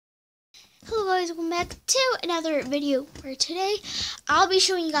guys, welcome back to another video where today I'll be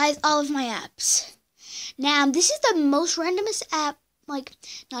showing you guys all of my apps. Now, this is the most randomest app,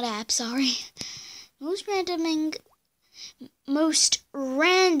 most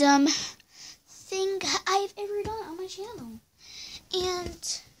random thing I've ever done on my channel.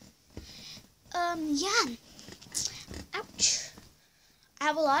 And, yeah. Ouch. I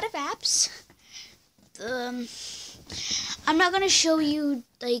have a lot of apps. I'm not going to show you,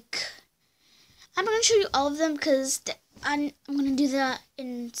 I'm not going to show you all of them because I'm going to do that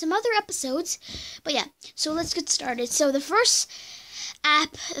in some other episodes. But yeah, so let's get started. So the first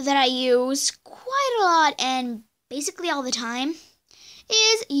app that I use quite a lot and basically all the time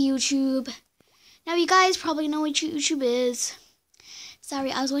is YouTube. Now you guys probably know what YouTube is.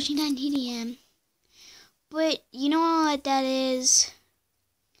 Sorry, I was watching that in TDM. But you know what that is?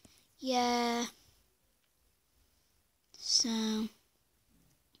 Yeah.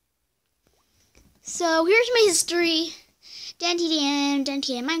 So here's my history. Dan TDM,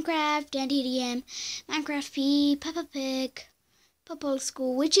 Minecraft, Dan TDM, Minecraft P, Peppa Pig, Peppa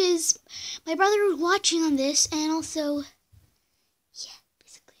School, which is my brother watching on this, and also, yeah,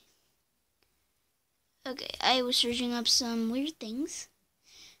 basically. Okay, I was searching up some weird things,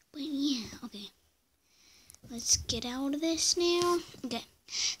 but yeah, okay. Let's get out of this now. Okay,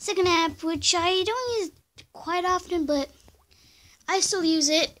 second app, which I don't use quite often, but I still use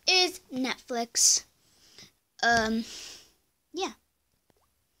it, is Netflix. Yeah.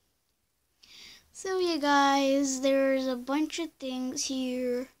 So yeah, guys, there's a bunch of things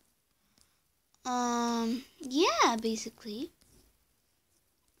here. Yeah, basically.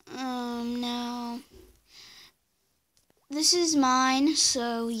 Now, this is mine,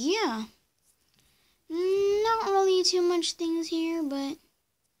 so yeah. Not really too much things here, but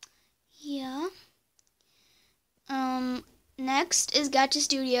yeah. Next is Gacha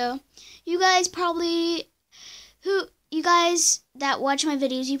Studio. You guys that watch my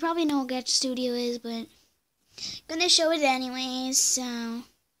videos, you probably know what Gacha Studio is, but I'm gonna show it anyways, so.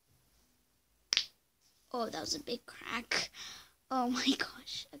 Oh, that was a big crack. Oh my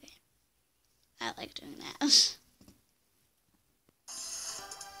gosh, okay. I like doing that.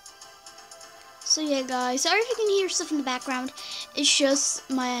 So yeah, guys, sorry if you can hear stuff in the background. It's just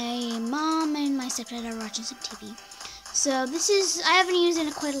my mom and my stepdad are watching some TV. So this is, I haven't used it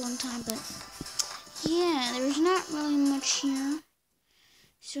in quite a long time, but yeah, there's not really much here.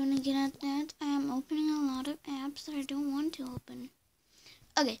 So to get at that, I am opening a lot of apps that I don't want to open.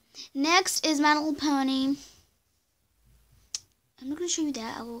 Okay, next is My Little Pony. I'm not going to show you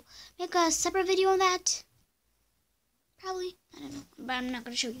that. I will make a separate video on that. Probably. I don't know. But I'm not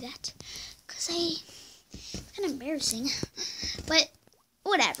going to show you that. Because it's kind of embarrassing. But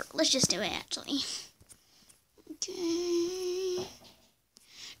whatever. Let's just do it, actually. Okay.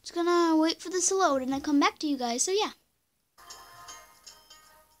 Just gonna wait for this to load and then come back to you guys. So yeah.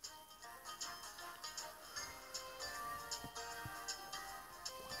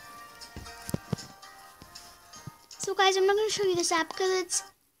 So guys, I'm not gonna show you this app because it's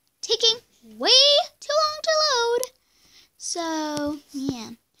taking way too long to load. So yeah.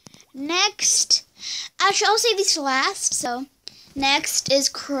 Next, actually I'll save these to last. So next is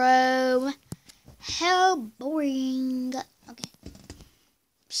Chrome. How boring. Okay.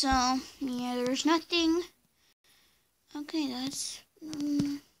 So, yeah, there's nothing. Okay, that's...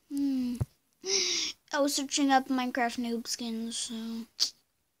 I was searching up Minecraft noob skins, so...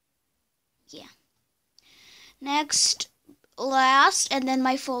 Yeah. Next, last, and then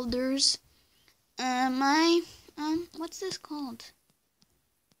my folders. What's this called?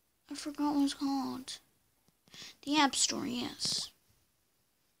 I forgot what it's called. The App Store, yes.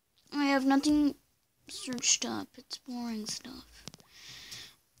 I have nothing searched up. It's boring stuff.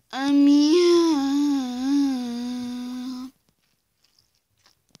 Yeah.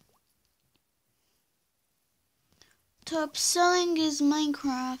 Top selling is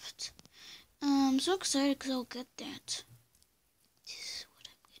Minecraft. I'm so excited because I'll get that. This is what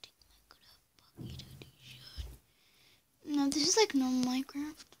I'm getting. Minecraft Pocket Edition. No, this is like normal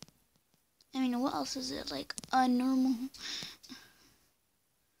Minecraft. I mean, what else is it? Like a normal.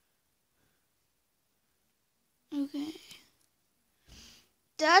 Okay.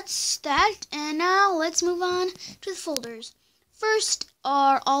 That's that, and now let's move on to the folders. First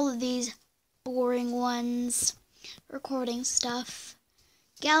are all of these boring ones. Recording stuff.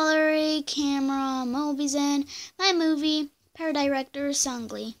 Gallery, camera, Mobizen, my movie, Paradirector,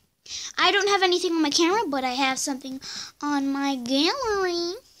 Songly. I don't have anything on my camera, but I have something on my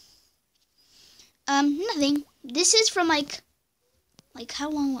gallery. Nothing. This is from like how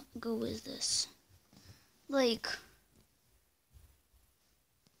long ago is this?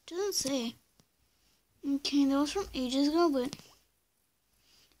 Doesn't say. Okay, that was from ages ago, but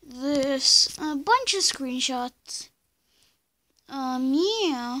this a bunch of screenshots.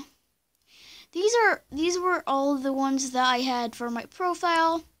 Yeah. These were all of the ones that I had for my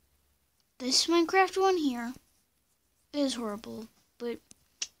profile. This Minecraft one here is horrible, but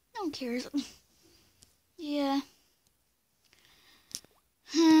no one cares. Yeah.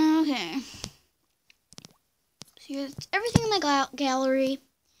 Okay. So here's everything in my gallery.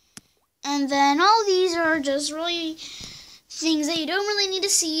 And then all these are just really things that you don't really need to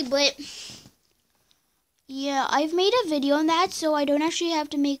see, but yeah, I've made a video on that, so I don't actually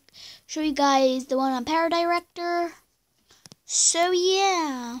have to show you guys the one on Paradirector. So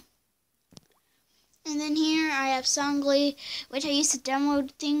yeah. And then here I have Songly, which I used to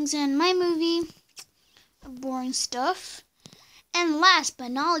download things in my movie. Boring stuff. And last but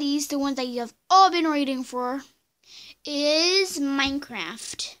not least, the one that you have all been waiting for is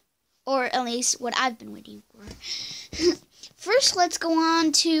Minecraft. Or at least what I've been waiting for. First, let's go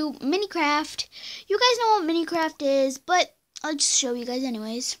on to Minecraft. You guys know what Minecraft is, but I'll just show you guys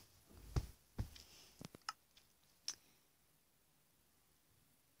anyways.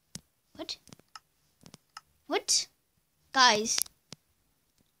 What? Guys.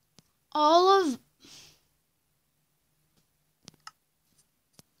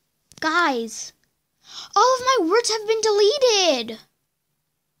 Guys. All of my words have been deleted.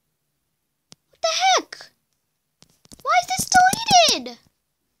 What the heck? Why is this deleted?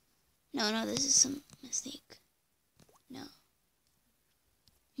 No, this is some mistake.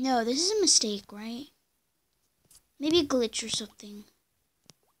 No, this is a mistake, right? Maybe a glitch or something.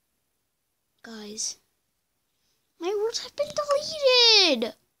 Guys. My words have been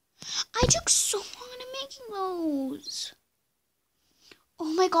deleted. I took so long in making those.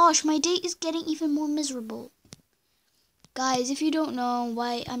 Oh my gosh, my day is getting even more miserable. Guys, if you don't know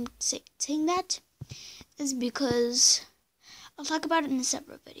why I'm saying that, is because I'll talk about it in a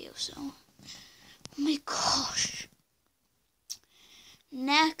separate video, so. Oh my gosh.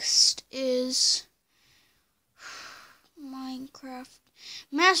 Next is Minecraft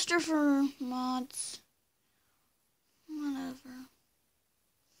Master for mods. Whatever.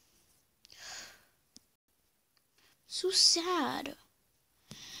 So sad.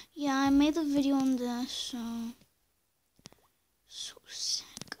 Yeah, I made the video on this, so sad,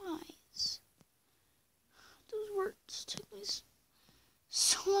 guys. Those words took me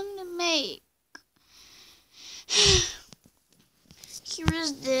so long to make. Here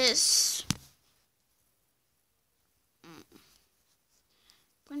is this.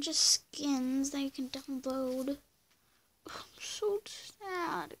 Bunch of skins that you can download. Oh, I'm so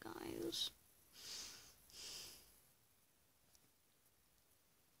sad, guys.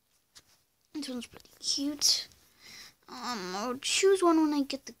 This one's pretty cute. I'll choose one when I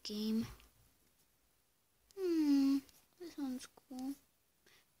get the game. This one's cool.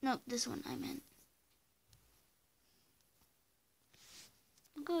 No, this one I meant.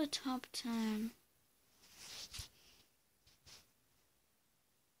 I'll go to top 10.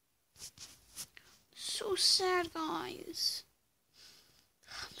 So sad, guys.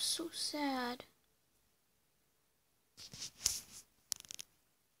 I'm so sad.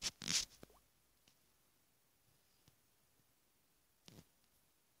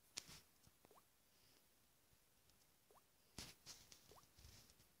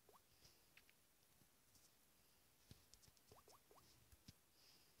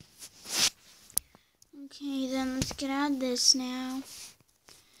 Okay, then let's get out of this now.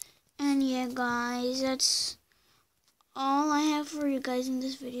 And yeah, guys, that's all I have for you guys in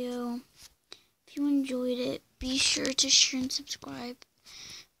this video. If you enjoyed it, be sure to share and subscribe.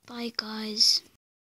 Bye, guys.